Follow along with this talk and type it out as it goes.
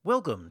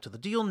Welcome to the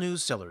Deal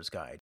News Seller's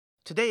Guide.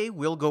 Today,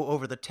 we'll go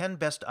over the 10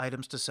 best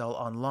items to sell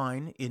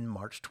online in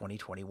March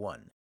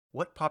 2021.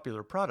 What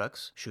popular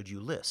products should you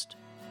list?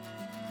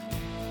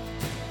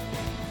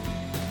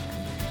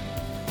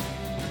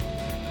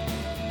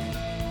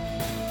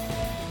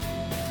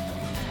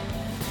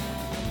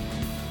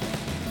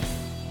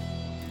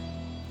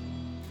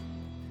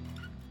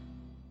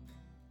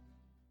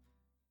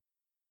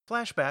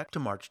 Flashback to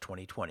March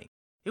 2020.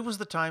 It was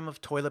the time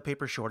of toilet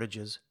paper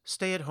shortages,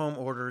 stay-at-home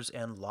orders,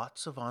 and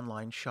lots of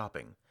online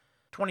shopping.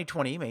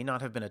 2020 may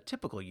not have been a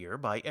typical year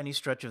by any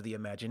stretch of the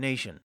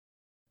imagination,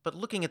 but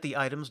looking at the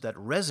items that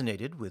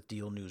resonated with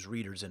Deal News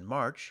readers in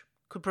March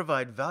could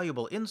provide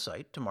valuable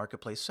insight to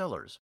marketplace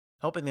sellers,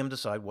 helping them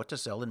decide what to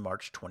sell in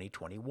March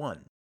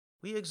 2021.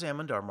 We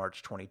examined our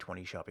March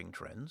 2020 shopping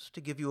trends to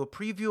give you a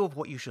preview of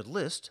what you should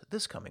list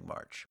this coming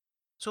March.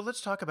 So let's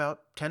talk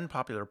about 10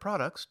 popular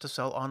products to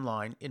sell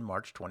online in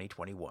March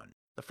 2021.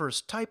 The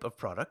first type of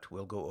product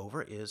we'll go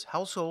over is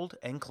household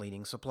and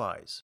cleaning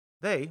supplies.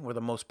 They were the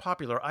most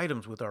popular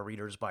items with our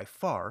readers by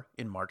far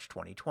in March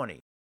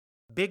 2020.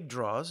 Big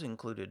draws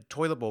included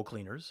toilet bowl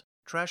cleaners,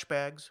 trash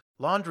bags,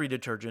 laundry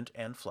detergent,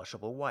 and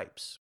flushable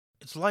wipes.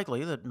 It's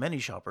likely that many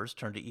shoppers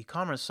turned to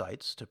e-commerce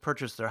sites to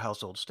purchase their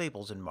household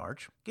staples in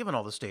March, given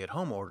all the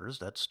stay-at-home orders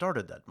that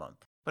started that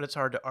month. But it's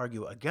hard to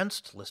argue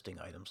against listing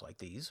items like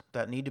these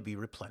that need to be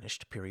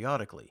replenished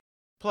periodically.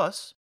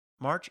 Plus,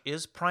 March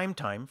is prime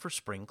time for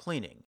spring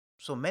cleaning,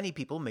 so many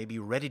people may be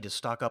ready to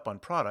stock up on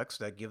products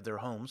that give their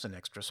homes an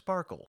extra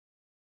sparkle.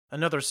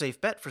 Another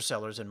safe bet for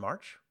sellers in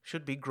March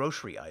should be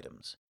grocery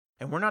items.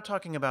 And we're not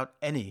talking about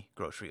any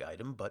grocery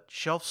item, but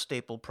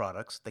shelf-staple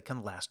products that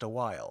can last a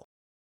while.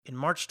 In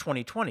March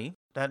 2020,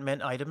 that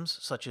meant items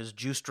such as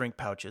juice drink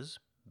pouches,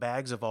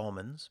 bags of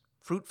almonds,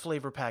 fruit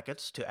flavor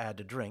packets to add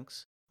to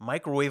drinks,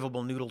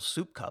 microwavable noodle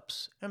soup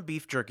cups, and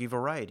beef jerky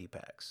variety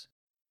packs.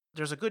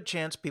 There's a good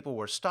chance people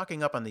were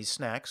stocking up on these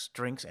snacks,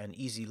 drinks, and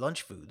easy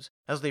lunch foods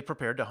as they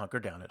prepared to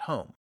hunker down at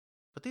home.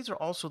 But these are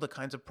also the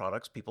kinds of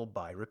products people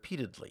buy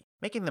repeatedly,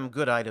 making them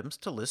good items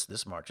to list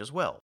this March as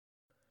well.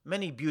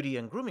 Many beauty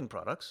and grooming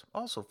products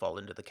also fall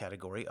into the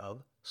category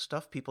of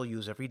stuff people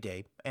use every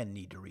day and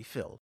need to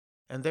refill.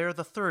 And they're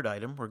the third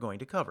item we're going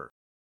to cover.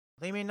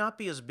 They may not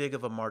be as big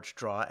of a March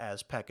draw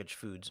as packaged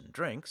foods and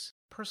drinks.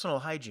 Personal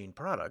hygiene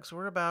products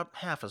were about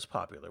half as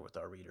popular with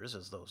our readers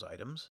as those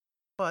items,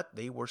 but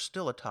they were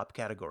still a top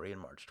category in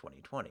March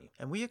 2020,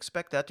 and we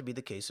expect that to be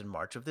the case in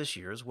March of this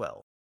year as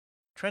well.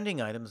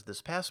 Trending items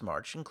this past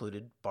March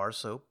included bar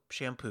soap,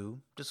 shampoo,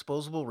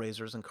 disposable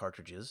razors and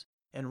cartridges,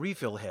 and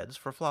refill heads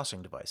for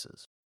flossing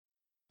devices.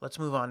 Let's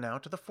move on now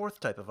to the fourth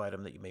type of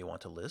item that you may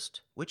want to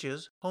list, which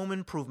is home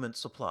improvement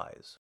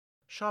supplies.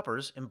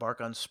 Shoppers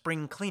embark on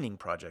spring cleaning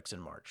projects in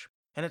March,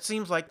 and it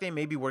seems like they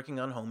may be working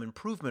on home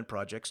improvement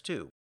projects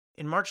too.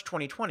 In March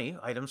 2020,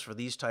 items for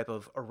these type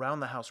of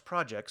around-the-house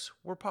projects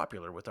were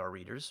popular with our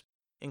readers,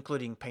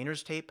 including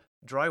painter's tape,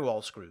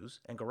 drywall screws,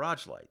 and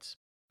garage lights.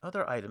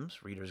 Other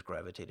items readers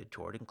gravitated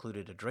toward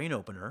included a drain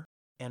opener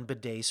and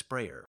bidet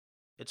sprayer.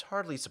 It's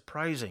hardly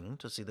surprising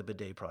to see the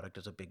bidet product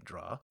as a big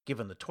draw,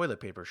 given the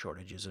toilet paper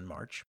shortages in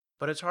March,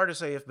 but it's hard to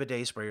say if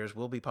bidet sprayers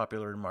will be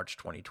popular in March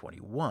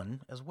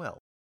 2021 as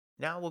well.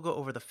 Now we'll go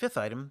over the fifth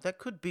item that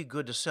could be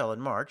good to sell in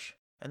March,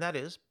 and that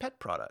is pet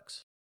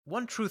products.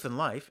 One truth in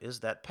life is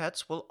that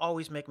pets will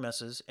always make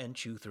messes and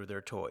chew through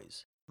their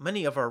toys.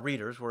 Many of our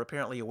readers were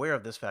apparently aware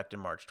of this fact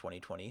in March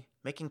 2020,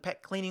 making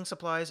pet cleaning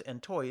supplies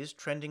and toys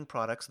trending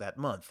products that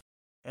month,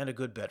 and a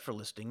good bet for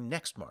listing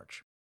next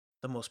March.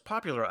 The most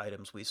popular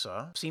items we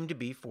saw seemed to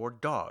be for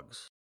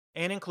dogs,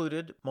 and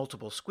included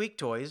multiple squeak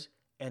toys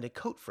and a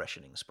coat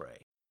freshening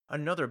spray.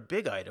 Another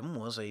big item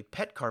was a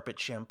pet carpet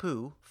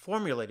shampoo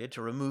formulated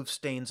to remove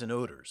stains and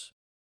odors.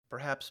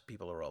 Perhaps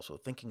people are also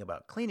thinking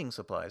about cleaning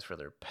supplies for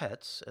their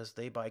pets as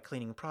they buy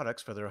cleaning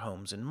products for their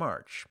homes in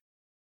March.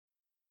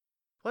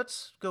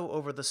 Let's go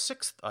over the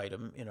sixth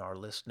item in our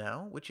list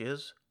now, which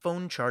is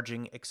phone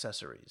charging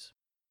accessories.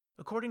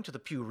 According to the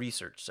Pew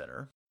Research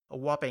Center, a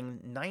whopping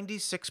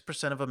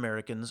 96% of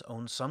Americans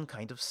own some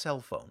kind of cell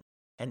phone,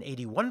 and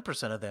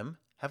 81% of them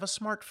have a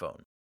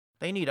smartphone.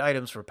 They need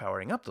items for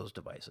powering up those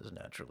devices,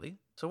 naturally,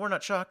 so we're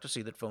not shocked to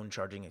see that phone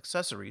charging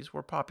accessories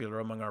were popular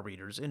among our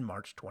readers in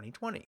March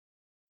 2020.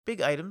 Big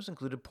items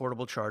included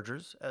portable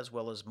chargers, as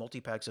well as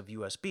multi-packs of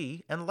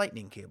USB and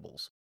lightning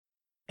cables.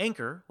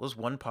 Anker was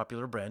one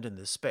popular brand in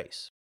this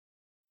space.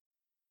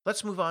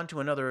 Let's move on to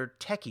another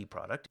techie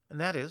product, and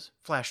that is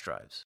flash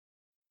drives.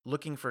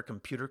 Looking for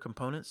computer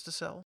components to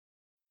sell?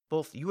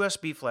 Both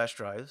USB flash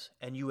drives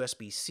and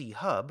USB-C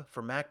hub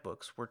for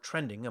MacBooks were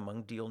trending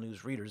among Deal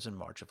News readers in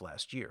March of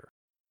last year.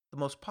 The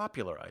most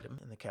popular item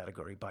in the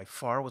category by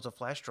far was a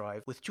flash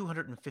drive with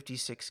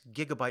 256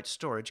 gigabyte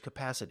storage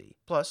capacity,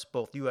 plus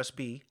both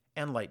USB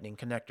and Lightning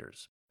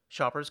connectors.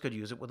 Shoppers could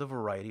use it with a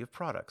variety of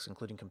products,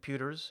 including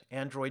computers,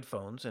 Android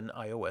phones, and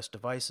iOS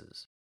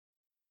devices.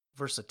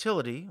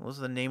 Versatility was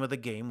the name of the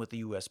game with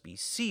the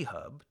USB-C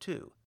hub,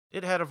 too.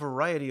 It had a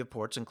variety of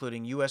ports,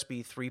 including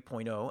USB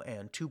 3.0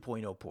 and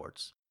 2.0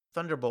 ports,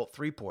 Thunderbolt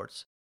 3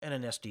 ports, and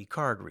an SD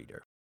card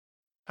reader.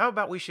 How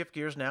about we shift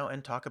gears now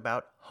and talk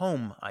about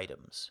home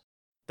items?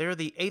 They're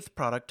the 8th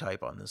product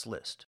type on this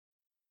list.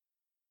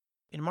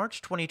 In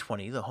March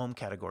 2020, the home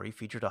category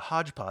featured a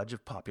hodgepodge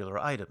of popular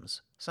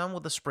items, some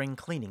with a spring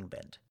cleaning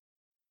bent.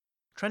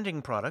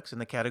 Trending products in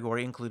the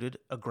category included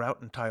a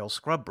grout and tile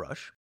scrub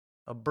brush,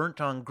 a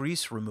burnt-on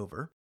grease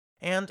remover,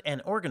 and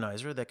an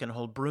organizer that can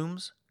hold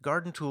brooms,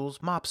 garden tools,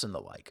 mops, and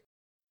the like.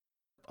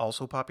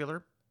 Also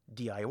popular,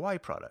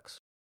 DIY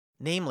products,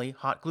 namely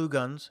hot glue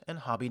guns and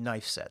hobby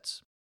knife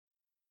sets.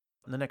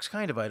 The next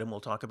kind of item we'll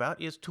talk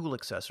about is tool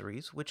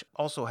accessories, which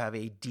also have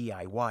a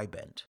DIY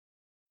bent.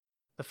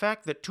 The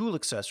fact that tool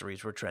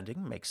accessories were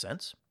trending makes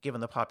sense,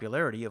 given the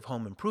popularity of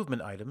home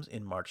improvement items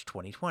in March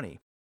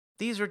 2020.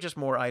 These are just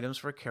more items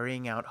for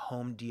carrying out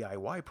home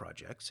DIY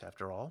projects,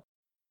 after all.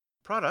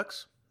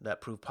 Products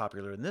that proved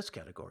popular in this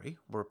category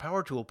were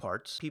power tool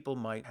parts people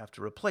might have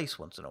to replace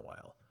once in a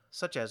while,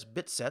 such as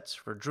bit sets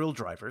for drill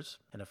drivers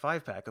and a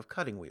 5-pack of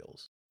cutting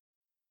wheels.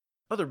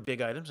 Other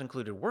big items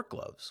included work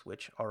gloves,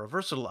 which are a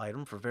versatile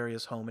item for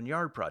various home and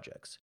yard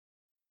projects.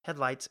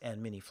 Headlights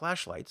and mini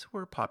flashlights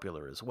were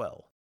popular as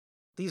well.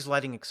 These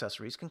lighting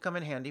accessories can come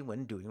in handy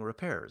when doing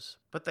repairs,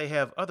 but they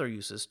have other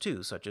uses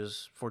too, such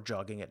as for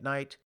jogging at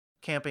night,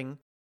 camping,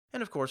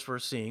 and of course for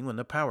seeing when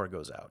the power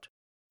goes out.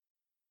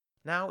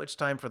 Now it's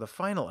time for the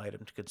final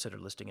item to consider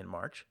listing in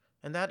March,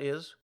 and that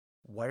is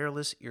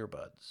wireless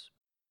earbuds.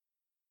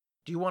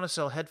 Do you want to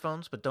sell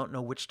headphones but don't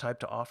know which type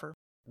to offer?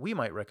 We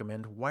might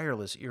recommend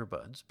wireless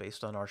earbuds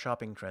based on our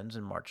shopping trends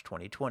in March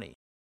 2020.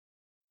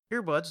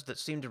 Earbuds that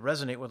seemed to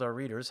resonate with our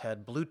readers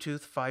had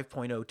Bluetooth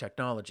 5.0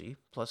 technology,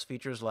 plus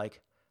features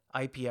like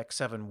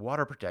IPX7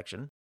 water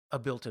protection, a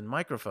built-in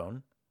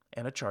microphone,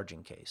 and a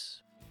charging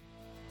case.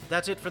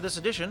 That's it for this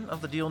edition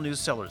of the Deal News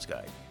Seller's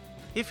Guide.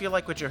 If you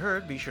like what you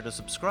heard, be sure to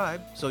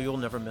subscribe so you'll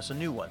never miss a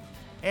new one.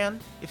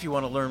 And if you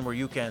want to learn where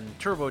you can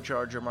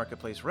turbocharge your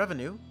marketplace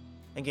revenue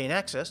and gain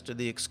access to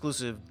the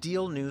exclusive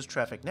Deal News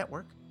Traffic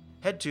Network,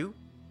 head to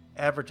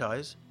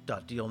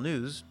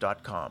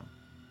advertise.dealnews.com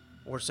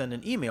or send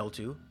an email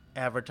to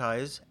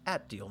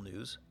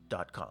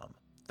advertise@dealnews.com.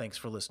 Thanks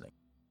for listening.